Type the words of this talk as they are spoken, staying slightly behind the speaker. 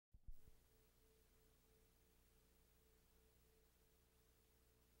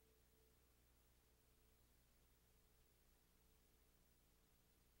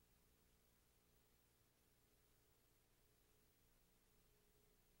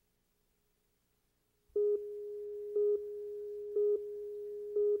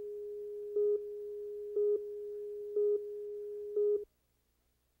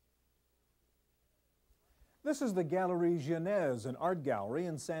This is the Galerie Genèse, an art gallery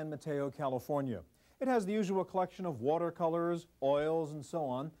in San Mateo, California. It has the usual collection of watercolors, oils, and so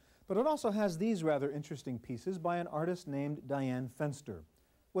on, but it also has these rather interesting pieces by an artist named Diane Fenster.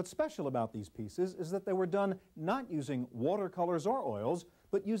 What's special about these pieces is that they were done not using watercolors or oils,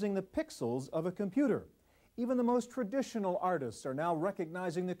 but using the pixels of a computer. Even the most traditional artists are now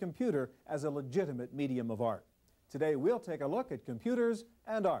recognizing the computer as a legitimate medium of art. Today we'll take a look at computers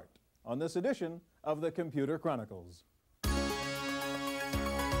and art on this edition of the Computer Chronicles.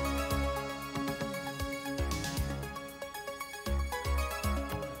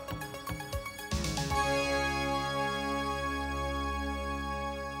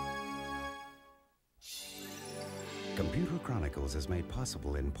 Computer Chronicles is made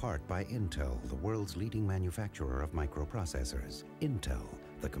possible in part by Intel, the world's leading manufacturer of microprocessors. Intel,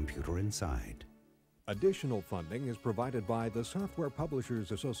 the computer inside. Additional funding is provided by the Software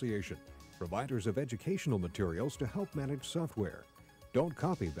Publishers Association, providers of educational materials to help manage software. Don't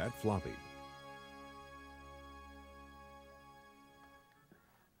copy that floppy.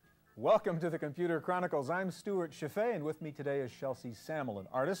 Welcome to the Computer Chronicles. I'm Stewart Cheifet, and with me today is Chelsea Samuel, an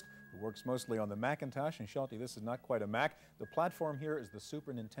artist who works mostly on the Macintosh. And Chelsea, this is not quite a Mac. The platform here is the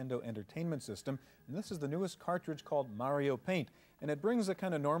Super Nintendo Entertainment System, and this is the newest cartridge called Mario Paint. And it brings the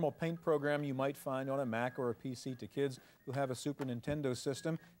kind of normal paint program you might find on a Mac or a PC to kids who have a Super Nintendo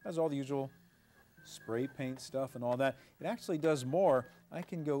system. It has all the usual spray paint stuff and all that. It actually does more. I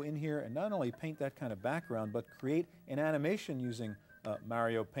can go in here and not only paint that kind of background, but create an animation using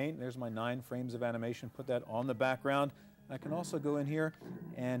Mario Paint. There's my 9 frames of animation, put that on the background. I can also go in here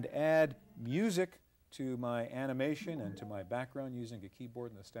and add music to my animation and to my background using a keyboard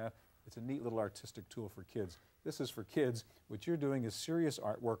and the staff. It's a neat little artistic tool for kids. This is for kids. What you're doing is serious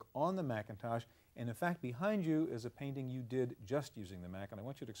artwork on the Macintosh, and in fact behind you is a painting you did just using the Mac, and I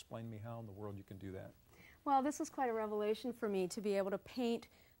want you to explain to me how in the world you can do that. Well, this was quite a revelation for me to be able to paint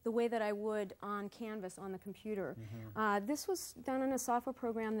the way that I would on canvas on the computer. This was done in a software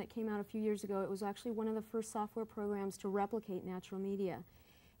program that came out a few years ago. It was actually one of the first software programs to replicate natural media.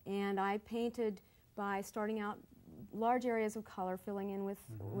 And I painted by starting out large areas of color, filling in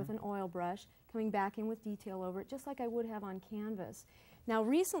with an oil brush, coming back in with detail over it, just like I would have on canvas. Now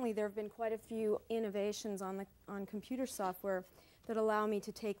recently there have been quite a few innovations on computer software that allow me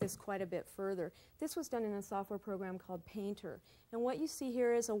to take this quite a bit further. This was done in a software program called Painter. And what you see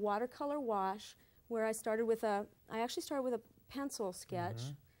here is a watercolor wash where I actually started with a pencil sketch,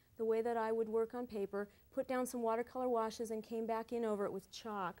 the way that I would work on paper, put down some watercolor washes and came back in over it with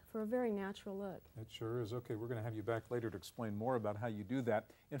chalk for a very natural look. It sure is. Okay, we're going to have you back later to explain more about how you do that.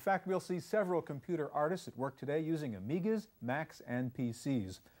 In fact, we'll see several computer artists at work today using Amigas, Macs, and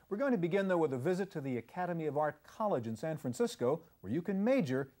PCs. We're going to begin, though, with a visit to the Academy of Art College in San Francisco, where you can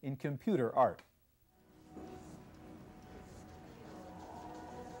major in computer art.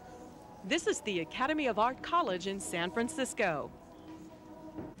 This is the Academy of Art College in San Francisco.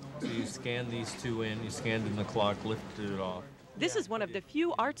 So you scan these two in, you scanned in the clock, lifted it off. This is one of the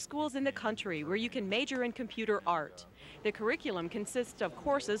few art schools in the country where you can major in computer art. The curriculum consists of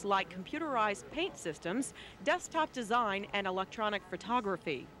courses like computerized paint systems, desktop design, and electronic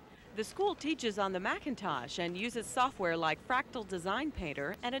photography. The school teaches on the Macintosh and uses software like Fractal Design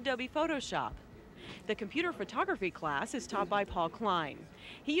Painter and Adobe Photoshop. The computer photography class is taught by Paul Klein.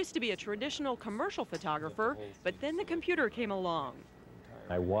 He used to be a traditional commercial photographer, but then the computer came along.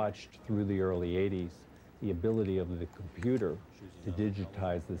 I watched through the early 80s the ability of the computer to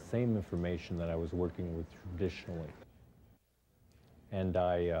digitize the same information that I was working with traditionally. And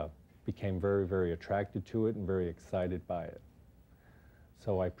I became very, very attracted to it and very excited by it.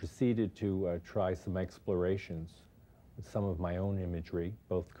 So I proceeded to try some explorations with some of my own imagery,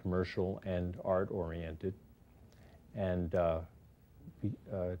 both commercial and art-oriented, and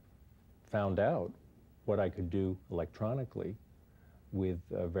found out what I could do electronically with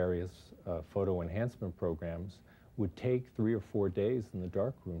various photo enhancement programs would take 3 or 4 days in the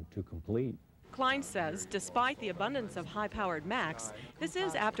darkroom to complete. Klein says despite the abundance of high-powered Macs, this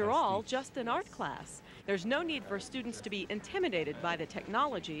is, after all, just an art class. There's no need for students to be intimidated by the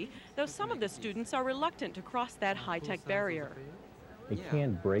technology, though some of the students are reluctant to cross that high-tech barrier. They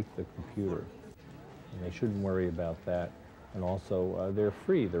can't break the computer, and they shouldn't worry about that. And also, they're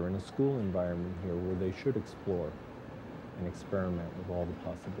free. They're in a school environment here where they should explore and experiment with all the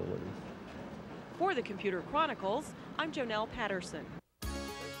possibilities. For the Computer Chronicles, I'm Jonelle Patterson.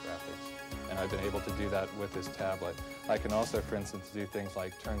 And I've been able to do that with this tablet. I can also, for instance, do things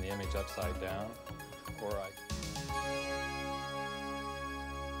like turn the image upside down, or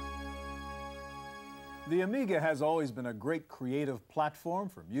The Amiga has always been a great creative platform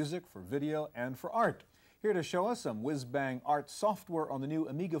for music, for video, and for art. Here to show us some whiz-bang art software on the new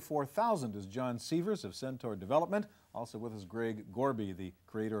Amiga 4000 is John Sievers of Centaur Development. Also with us Greg Gorby, the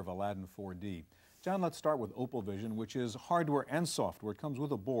creator of Aladdin 4D. John, let's start with Opal Vision, which is hardware and software. It comes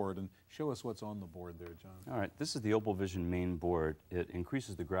with a board, and show us what's on the board there, John. All right, this is the Opal Vision main board. It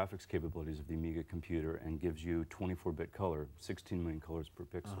increases the graphics capabilities of the Amiga computer and gives you 24-bit color, 16 million colors per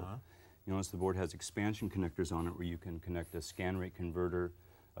pixel. You notice the board has expansion connectors on it where you can connect a scan rate converter,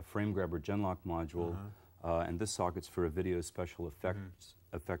 a frame grabber Genlock module, and this socket's for a video special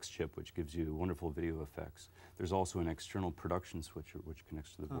effects chip, which gives you wonderful video effects. There's also an external production switcher which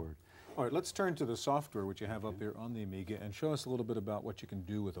connects to the board. All right, let's turn to the software which you have up here on the Amiga and show us a little bit about what you can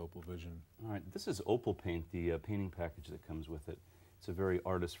do with Opal Vision. All right, this is Opal Paint, the painting package that comes with it. It's a very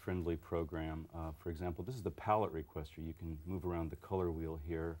artist-friendly program. For example, this is the palette requester. You can move around the color wheel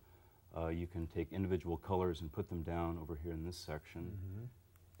here. You can take individual colors and put them down over here in this section.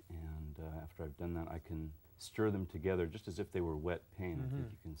 And after I've done that, I can stir them together just as if they were wet paint. I think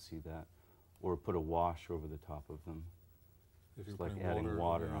you can see that. Or put a wash over the top of them. It's like adding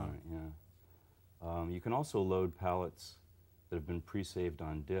water on it, yeah. You can also load palettes that have been pre-saved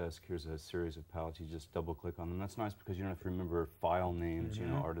on disk. Here's a series of palettes. You just double-click on them. That's nice because you don't have to remember file names. You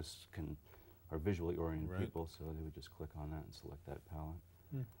know, artists are visually oriented people, so they would just click on that and select that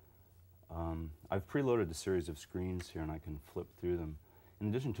palette. I've preloaded a series of screens here, and I can flip through them. In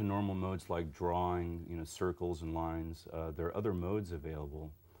addition to normal modes like drawing, you know, circles and lines, there are other modes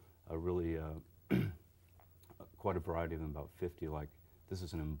available. Really, quite a variety of them, about 50. Like this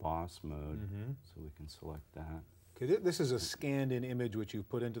is an emboss mode, so we can select that. Okay, this is a scanned-in image which you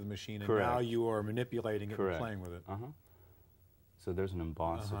put into the machine, and now you are manipulating it and playing with it. So there's an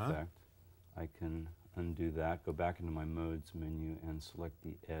emboss effect. I can undo that, go back into my modes menu, and select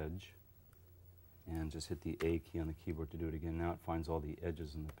the edge. And just hit the A key on the keyboard to do it again. Now it finds all the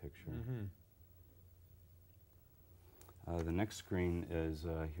edges in the picture. The next screen is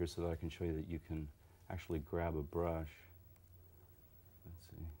here so that I can show you that you can actually grab a brush. Let's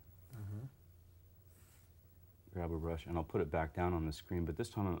see. Grab a brush, and I'll put it back down on the screen, but this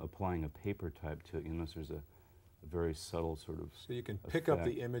time I'm applying a paper type to it. You notice there's a very subtle sort of So you can pick up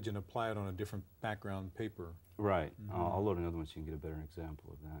the image and apply it on a different background paper. Right. I'll load another one so you can get a better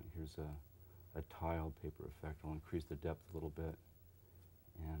example of that. Here's a tiled paper effect. I'll increase the depth a little bit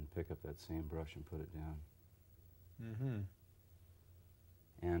and pick up that same brush and put it down.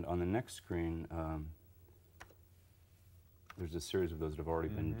 And on the next screen, there's a series of those that have already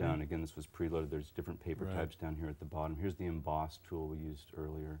been done. Again, this was preloaded. There's different paper types down here at the bottom. Here's the emboss tool we used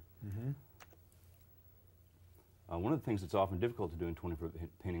earlier. One of the things that's often difficult to do in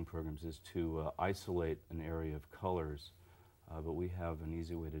 24-bit painting programs is to isolate an area of colors. But we have an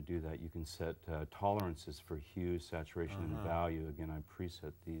easy way to do that. You can set tolerances for hue, saturation, and value. Again, I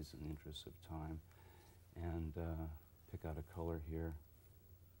preset these in the interest of time. And pick out a color here.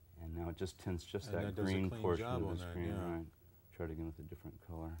 And now it just tints just that green portion of the screen. Right. Try it again with a different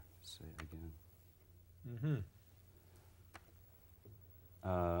color. Say it again.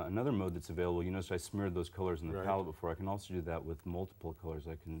 Another mode that's available, you notice I smeared those colors in the palette before. I can also do that with multiple colors.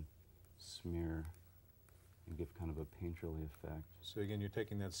 I can smear and give kind of a painterly effect. So again, you're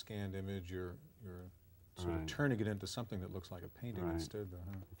taking that scanned image, you're sort of turning it into something that looks like a painting instead.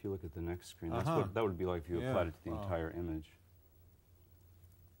 If you look at the next screen, that's what that would be like if you applied it to the entire image.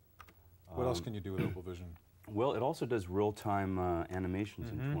 What else can you do with Opal Vision? Well, it also does real-time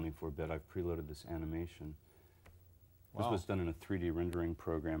animations in 24-bit. I've preloaded this animation. This was done in a 3D rendering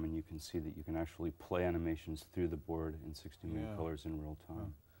program, and you can see that you can actually play animations through the board in 16 million colors in real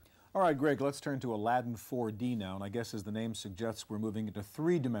time. All right, Greg, let's turn to Aladdin 4D now, and I guess as the name suggests, we're moving into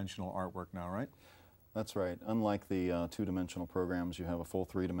three-dimensional artwork now, right? That's right. Unlike the two-dimensional programs, you have a full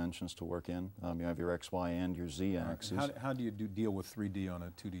 3 dimensions to work in. You have your X, Y, and your Z axes. How do you deal with 3D on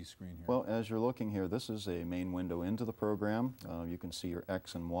a 2D screen here? Well, as you're looking here, this is a main window into the program. You can see your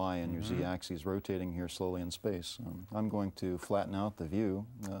X and Y and your Z axes rotating here slowly in space. I'm going to flatten out the view.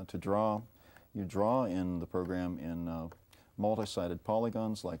 To draw, you draw in the program in multi-sided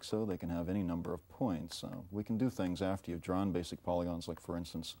polygons like so. They can have any number of points. We can do things after you've drawn basic polygons, like for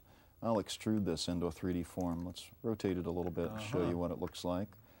instance, I'll extrude this into a 3D form. Let's rotate it a little bit and show you what it looks like.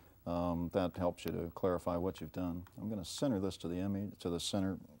 That helps you to clarify what you've done. I'm going to center this to the image, to the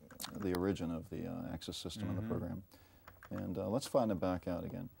center, the origin of the axis system in the program. And let's flatten it back out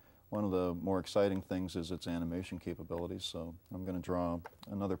again. One of the more exciting things is its animation capabilities. So I'm going to draw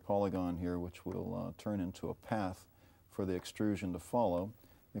another polygon here which will turn into a path for the extrusion to follow.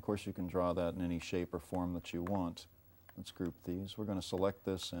 Of course, you can draw that in any shape or form that you want. Let's group these. We're going to select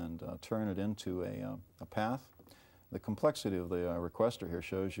this and turn it into a path. The complexity of the requester here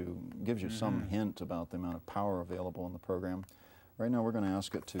gives you some hint about the amount of power available in the program. Right now we're going to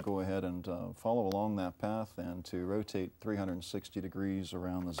ask it to go ahead and follow along that path and to rotate 360 degrees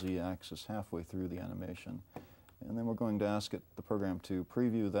around the Z-axis halfway through the animation. And then we're going to ask the program to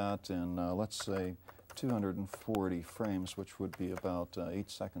preview that in, let's say, 240 frames, which would be about 8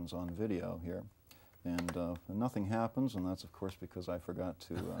 seconds on video here. And nothing happens, and that's, of course, because I forgot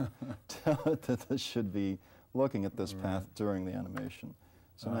to tell it that this should be looking at this path during the animation.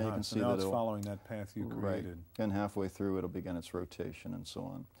 So now you can see that it's following that path you created. Right. And halfway through, it'll begin its rotation and so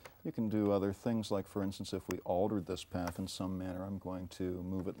on. You can do other things, like, for instance, if we altered this path in some manner, I'm going to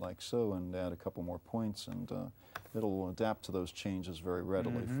move it like so and add a couple more points, and it'll adapt to those changes very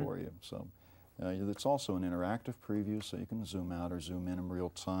readily for you. So it's also an interactive preview, so you can zoom out or zoom in real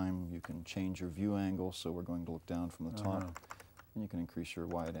time. You can change your view angle, so we're going to look down from the top, and you can increase your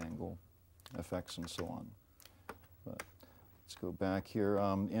wide angle effects and so on. But let's go back here.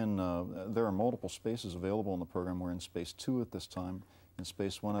 There are multiple spaces available in the program. We're in space 2 at this time. In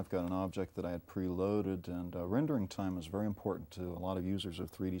space 1, I've got an object that I had preloaded, and rendering time is very important to a lot of users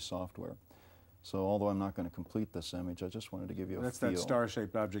of 3D software. So although I'm not going to complete this image, I just wanted to give you a feel. That's that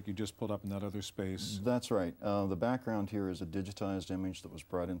star-shaped object you just pulled up in that other space. That's right. The background here is a digitized image that was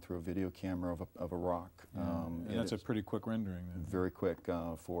brought in through a video camera of a rock. And that's a pretty quick rendering then. Very quick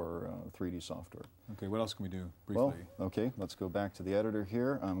for 3D software. Okay, what else can we do briefly? Well, okay, let's go back to the editor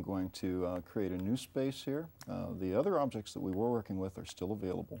here. I'm going to create a new space here. The other objects that we were working with are still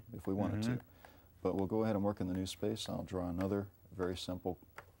available if we wanted to. But we'll go ahead and work in the new space. I'll draw another very simple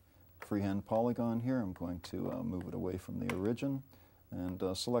freehand polygon here. I'm going to move it away from the origin and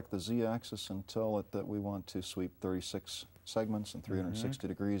select the Z-axis and tell it that we want to sweep 36 segments and 360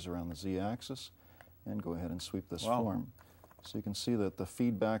 degrees around the Z-axis, and go ahead and sweep this form. So you can see that the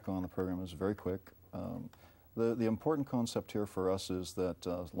feedback on the program is very quick. The important concept here for us is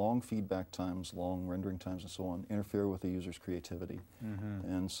that long feedback times, long rendering times and so on interfere with the user's creativity.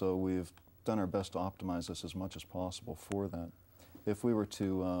 And so we've done our best to optimize this as much as possible for that. If we were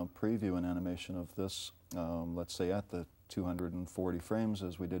to preview an animation of this, let's say at the 240 frames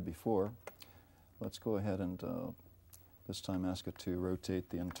as we did before, let's go ahead and this time ask it to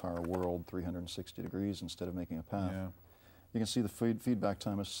rotate the entire world 360 degrees instead of making a path. You can see the feedback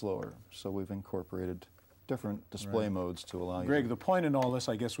time is slower, so we've incorporated different display modes to allow you. Greg, the point in all this,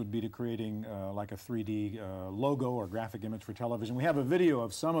 I guess, would be to creating like a 3D logo or graphic image for television. We have a video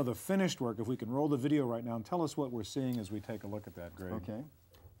of some of the finished work. If we can roll the video right now and tell us what we're seeing as we take a look at that, Greg. Okay.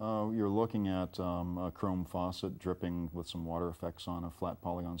 You're looking at a chrome faucet dripping with some water effects on a flat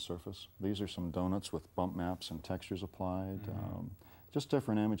polygon surface. These are some donuts with bump maps and textures applied. Just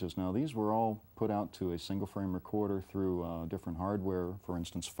different images. Now, these were all put out to a single frame recorder through different hardware, for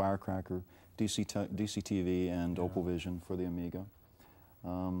instance, Firecracker, DC-TV, and Opal Vision for the Amiga.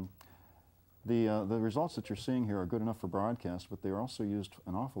 The results that you're seeing here are good enough for broadcast, but they are also used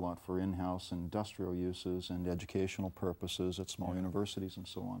an awful lot for in-house industrial uses and educational purposes at small universities and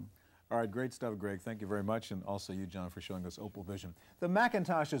so on. All right, great stuff, Greg. Thank you very much, and also you, John, for showing us Opal Vision. The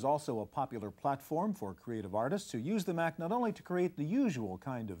Macintosh is also a popular platform for creative artists who use the Mac not only to create the usual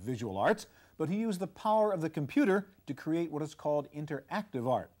kind of visual arts, but who use the power of the computer to create what is called interactive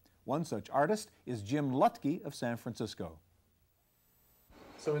art. One such artist is Jim Lutke of San Francisco.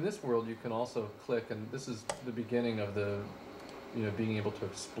 So in this world, you can also click, and this is the beginning of the, being able to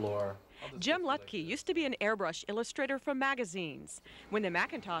explore. Jim Lutke used to be an airbrush illustrator for magazines. When the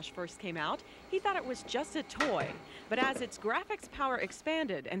Macintosh first came out, he thought it was just a toy. But as its graphics power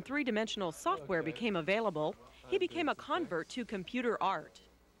expanded and three-dimensional software became available, he became a convert to computer art.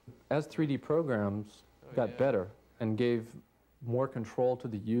 As 3D programs got better and gave more control to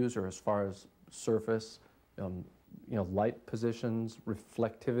the user as far as surface, light positions,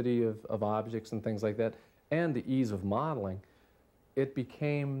 reflectivity of objects and things like that, and the ease of modeling, it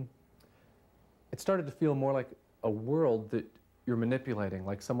started to feel more like a world that you're manipulating,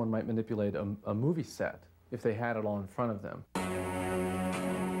 like someone might manipulate a movie set if they had it all in front of them.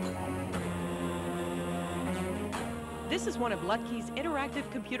 This is one of Lutke's interactive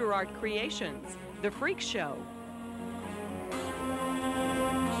computer art creations, The Freak Show.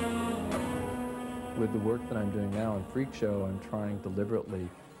 With the work that I'm doing now in Freak Show, I'm trying deliberately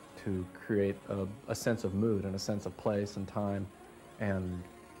to create a sense of mood and a sense of place and time, and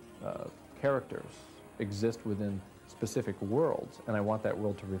characters exist within specific worlds, and I want that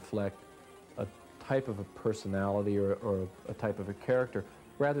world to reflect a type of a personality or a type of a character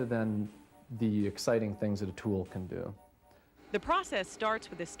rather than the exciting things that a tool can do. The process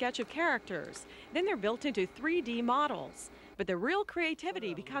starts with a sketch of characters, then they're built into 3D models. But the real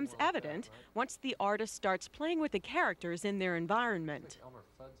creativity becomes evident once the artist starts playing with the characters in their environment.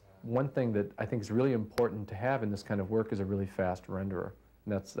 One thing that I think is really important to have in this kind of work is a really fast renderer.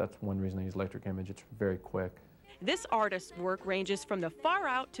 And that's one reason I use electric image. It's very quick. This artist's work ranges from the far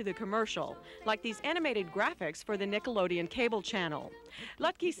out to the commercial, like these animated graphics for the Nickelodeon cable channel.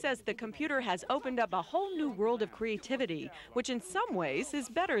 Lutke says the computer has opened up a whole new world of creativity, which in some ways is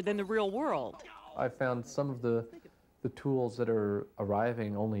better than the real world. I found some of the tools that are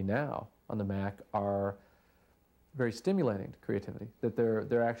arriving only now on the Mac are very stimulating to creativity, that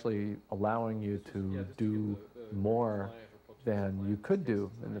they're actually allowing you to do more than you could do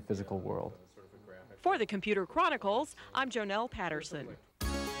in the physical world. For the Computer Chronicles, I'm Jonelle Patterson.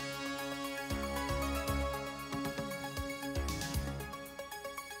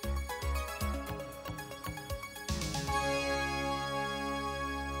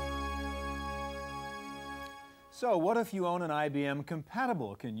 So what if you own an IBM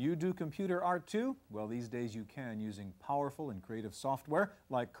compatible? Can you do computer art too? Well, these days you can using powerful and creative software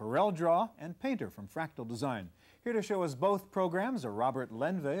like CorelDRAW and Painter from Fractal Design. Here to show us both programs are Robert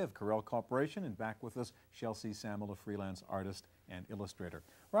Lenve of Corel Corporation, and back with us, Chelsea Samuel, a freelance artist and illustrator.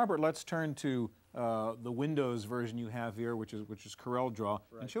 Robert, let's turn to the Windows version you have here, which is CorelDRAW,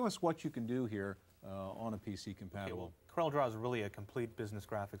 and show us what you can do here on a PC compatible. Okay, well, CorelDRAW is really a complete business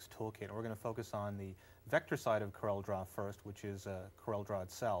graphics toolkit. We're going to focus on the vector side of CorelDRAW first, which is CorelDRAW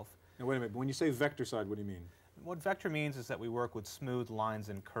itself. Now, wait a minute, when you say vector side, what do you mean? What vector means is that we work with smooth lines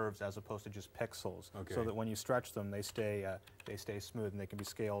and curves as opposed to just pixels, so that when you stretch them, they stay smooth and they can be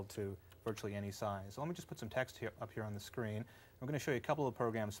scaled to virtually any size. So let me just put some text up here on the screen. We're going to show you a couple of the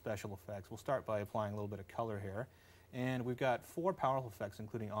program's special effects. We'll start by applying a little bit of color here. And we've got 4 powerful effects,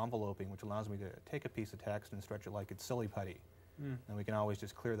 including enveloping, which allows me to take a piece of text and stretch it like it's silly putty. And we can always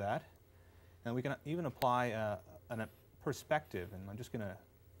just clear that. And we can even apply a perspective, and I'm just going to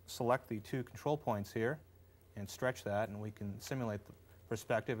select the 2 control points here and stretch that, and we can simulate the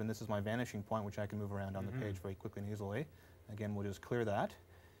perspective, and this is my vanishing point, which I can move around on the page very quickly and easily. Again, we'll just clear that,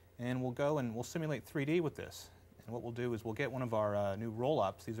 and we'll go and we'll simulate 3D with this. And what we'll do is we'll get one of our new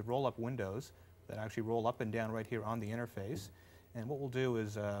roll-ups. These are roll-up windows that actually roll up and down right here on the interface. And what we'll do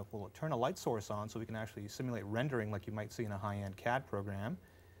is we'll turn a light source on so we can actually simulate rendering like you might see in a high-end CAD program.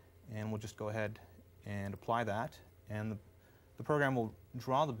 And we'll just go ahead and apply that, and the program will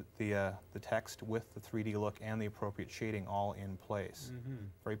draw the text with the 3D look and the appropriate shading all in place.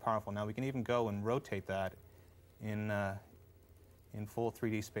 Very powerful. Now we can even go and rotate that in full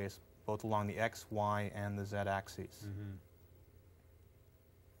 3D space, both along the X, Y, and the Z axes.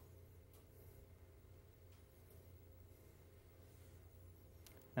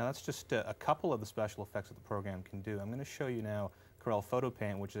 Now that's just a couple of the special effects that the program can do. I'm going to show you now Corel Photo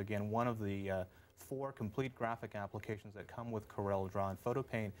Paint, which is again one of the 4 complete graphic applications that come with CorelDRAW. And Photo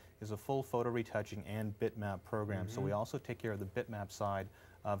Paint is a full photo retouching and bitmap program, so we also take care of the bitmap side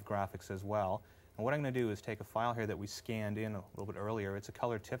of graphics as well. And what I'm going to do is take a file here that we scanned in a little bit earlier. It's a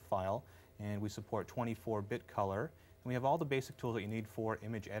color TIFF file, and we support 24-bit color. And we have all the basic tools that you need for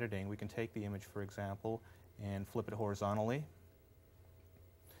image editing. We can take the image, for example, and flip it horizontally.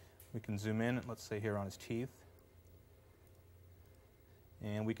 We can zoom in, let's say here on his teeth.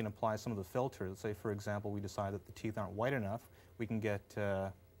 And we can apply some of the filters. Let's say, for example, we decide that the teeth aren't white enough. We can get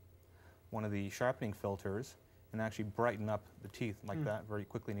one of the sharpening filters and actually brighten up the teeth like that very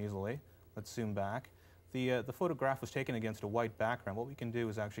quickly and easily. Let's zoom back. The photograph was taken against a white background. What we can do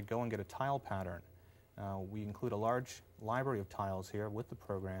is actually go and get a tile pattern. We include a large library of tiles here with the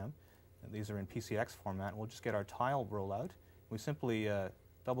program. And these are in PCX format. We'll just get our tile rollout. We simply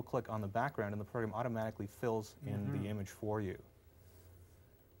double-click on the background, and the program automatically fills in the image for you.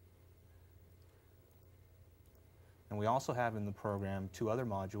 And we also have in the program 2 other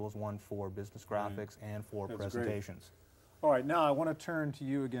modules, one for business graphics and for presentations. Great. All right, now I want to turn to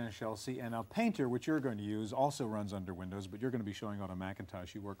you again, Chelsea, and now Painter, which you're going to use, also runs under Windows, but you're going to be showing on a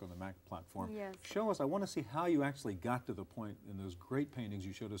Macintosh. You work on the Mac platform. Yes. Show us, I want to see how you actually got to the point in those great paintings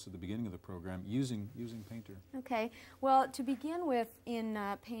you showed us at the beginning of the program using Painter. Okay, well, to begin with in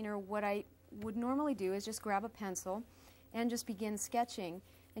Painter, what I would normally do is just grab a pencil and just begin sketching.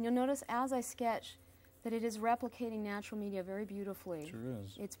 And you'll notice as I sketch that it is replicating natural media very beautifully. Sure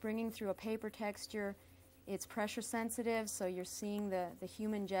is. It's bringing through a paper texture. It's pressure sensitive, so you're seeing the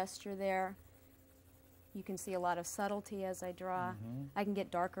human gesture there. You can see a lot of subtlety as I draw. I can get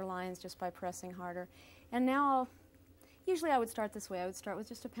darker lines just by pressing harder. And now, usually I would start this way. I would start with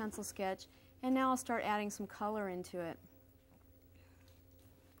just a pencil sketch, and now I'll start adding some color into it.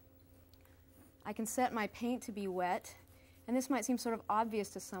 I can set my paint to be wet, and this might seem sort of obvious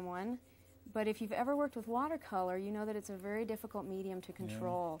to someone, But if you've ever worked with watercolor, you know that it's a very difficult medium to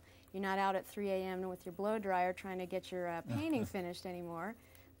control. Yeah. You're not out at 3 a.m. with your blow dryer trying to get your painting finished anymore.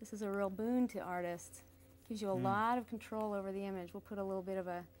 This is a real boon to artists. Gives you a lot of control over the image. We'll put a little bit of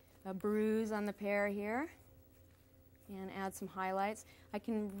a bruise on the pear here and add some highlights. I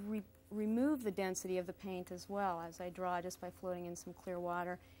can remove the density of the paint as well as I draw just by floating in some clear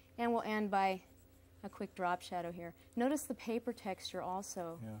water. And we'll end by a quick drop shadow here. Notice the paper texture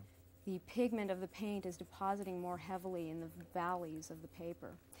also. Yeah. The pigment of the paint is depositing more heavily in the valleys of the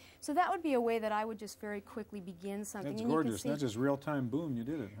paper. So that would be a way that I would just very quickly begin something. That's gorgeous. That's just real-time boom. You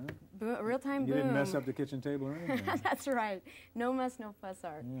did it, huh? Real-time boom. You didn't mess up the kitchen table or anything. That's right. No muss, no fuss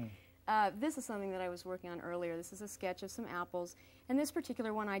art. Yeah. This is something that I was working on earlier. This is a sketch of some apples. And this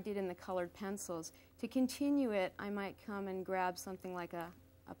particular one I did in the colored pencils. To continue it, I might come and grab something like a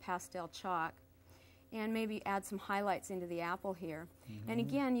pastel chalk and maybe add some highlights into the apple here. And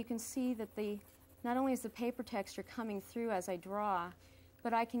again, you can see that not only is the paper texture coming through as I draw,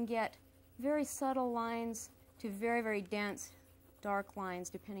 but I can get very subtle lines to very, very dense, dark lines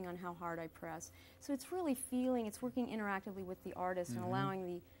depending on how hard I press. So it's really it's working interactively with the artist and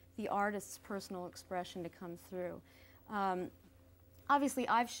allowing the artist's personal expression to come through. Obviously,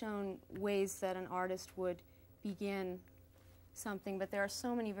 I've shown ways that an artist would begin something, but there are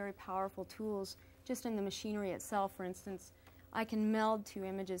so many very powerful tools just in the machinery itself. For instance, I can meld two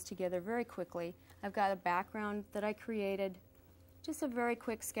images together very quickly. I've got a background that I created, just a very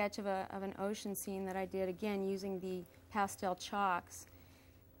quick sketch of an ocean scene that I did, again, using the pastel chalks.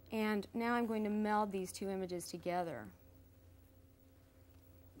 And now I'm going to meld these two images together.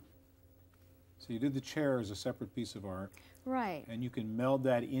 So you did the chair as a separate piece of art. Right. And you can meld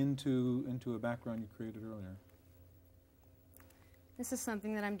that into a background you created earlier. This is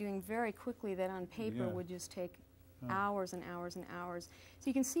something that I'm doing very quickly that on paper would just take hours and hours and hours. So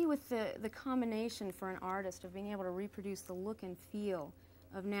you can see with the combination for an artist of being able to reproduce the look and feel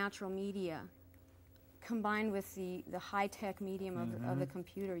of natural media combined with the high-tech medium of the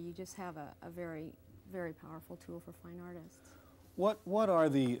computer, you just have a very, very powerful tool for fine artists. What are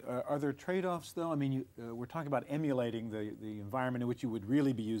there trade-offs though? I mean, we're talking about emulating the environment in which you would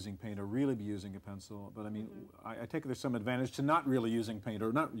really be using paint or really be using a pencil, but I mean, I take it there's some advantage to not really using paint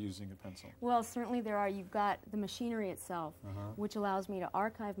or not using a pencil. Well, certainly there are. You've got the machinery itself, which allows me to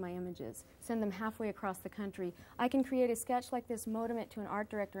archive my images, send them halfway across the country. I can create a sketch like this, modem it to an art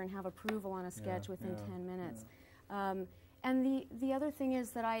director, and have approval on a sketch within 10 minutes. And the other thing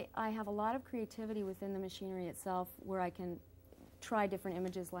is that I have a lot of creativity within the machinery itself where I can try different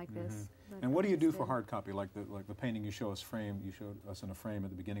images like this. And what do you do for hard copy, like the painting you showed us in a frame at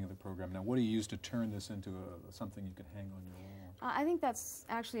the beginning of the program? Now, what do you use to turn this into something you can hang on your wall? I think that's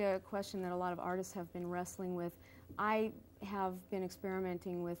actually a question that a lot of artists have been wrestling with. I have been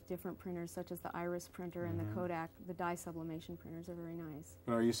experimenting with different printers, such as the Iris printer and the Kodak. The dye sublimation printers are very nice.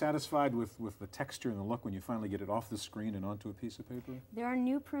 But are you satisfied with the texture and the look when you finally get it off the screen and onto a piece of paper? There are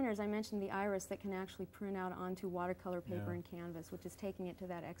new printers, I mentioned the Iris, that can actually print out onto watercolor paper and canvas, which is taking it to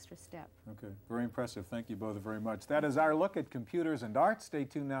that extra step. Okay, very impressive. Thank you both very much. That is our look at computers and art. Stay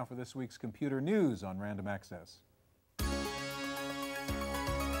tuned now for this week's Computer News on Random Access.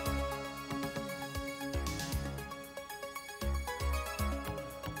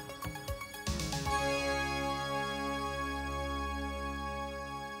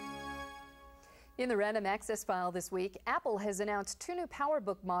 In the Random Access file this week, Apple has announced 2 new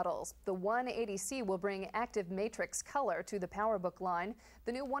PowerBook models. The 180C will bring active matrix color to the PowerBook line.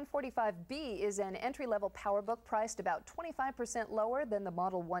 The new 145B is an entry-level PowerBook priced about 25% lower than the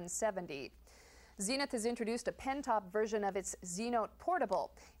Model 170. Zenith has introduced a pen-top version of its Z-Note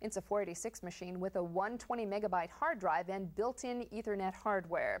Portable. It's a 486 machine with a 120 megabyte hard drive and built-in Ethernet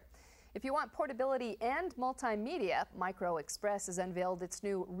hardware. If you want portability and multimedia, Micro Express has unveiled its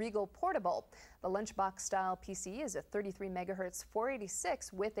new Regal Portable. The lunchbox-style PC is a 33 megahertz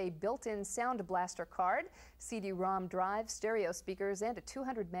 486 with a built-in Sound Blaster card, CD-ROM drive, stereo speakers, and a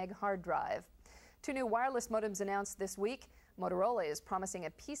 200 meg hard drive. 2 new wireless modems announced this week. Motorola is promising a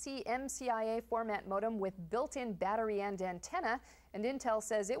PC-MCIA format modem with built-in battery and antenna, and Intel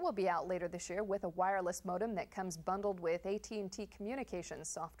says it will be out later this year with a wireless modem that comes bundled with AT&T communications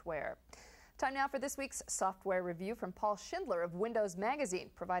software. Time now for this week's software review from Paul Schindler of Windows Magazine,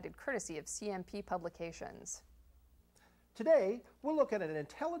 provided courtesy of CMP Publications. Today, we'll look at an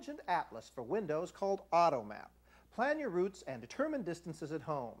intelligent atlas for Windows called AutoMap. Plan your routes and determine distances at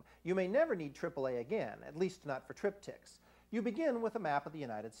home. You may never need AAA again, at least not for triptychs. You begin with a map of the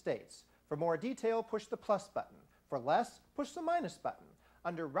United States. For more detail, push the plus button. For less, push the minus button.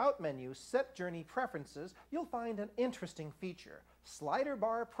 Under Route menu, Set Journey Preferences, you'll find an interesting feature. slider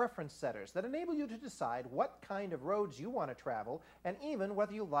bar preference setters that enable you to decide what kind of roads you want to travel and even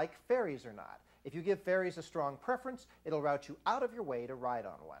whether you like ferries or not. If you give ferries a strong preference, it'll route you out of your way to ride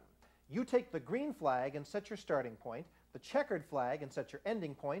on one. You take the green flag and set your starting point, the checkered flag and set your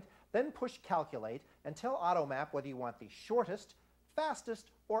ending point, then push calculate and tell AutoMap whether you want the shortest,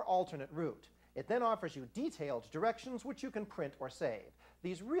 fastest, or alternate route. It then offers you detailed directions which you can print or save.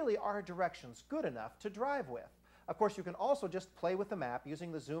 These really are directions good enough to drive with. Of course, you can also just play with the map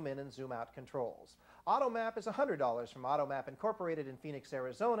using the zoom in and zoom out controls. AutoMap is $100 from AutoMap Incorporated in Phoenix,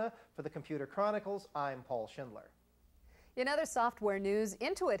 Arizona. For the Computer Chronicles, I'm Paul Schindler. In other software news,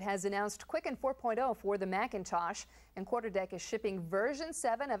 Intuit has announced Quicken 4.0 for the Macintosh, and QuarterDeck is shipping version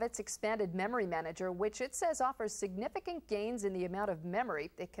 7 of its expanded memory manager, which it says offers significant gains in the amount of memory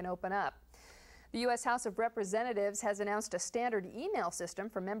it can open up. The U.S. House of Representatives has announced a standard email system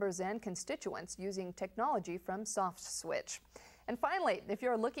for members and constituents using technology from SoftSwitch. And finally, if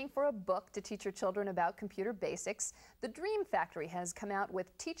you're looking for a book to teach your children about computer basics, the Dream Factory has come out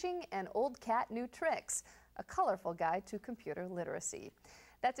with Teaching an Old Cat New Tricks, a colorful guide to computer literacy.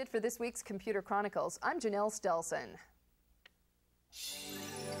 That's it for this week's Computer Chronicles. I'm Janelle Stelson.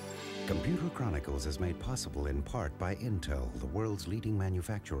 Computer Chronicles is made possible in part by Intel, the world's leading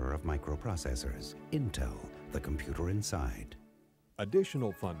manufacturer of microprocessors. Intel, the computer inside.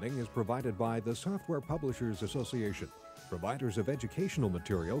 Additional funding is provided by the Software Publishers Association, providers of educational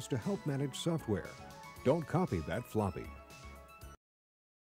materials to help manage software. Don't copy that floppy.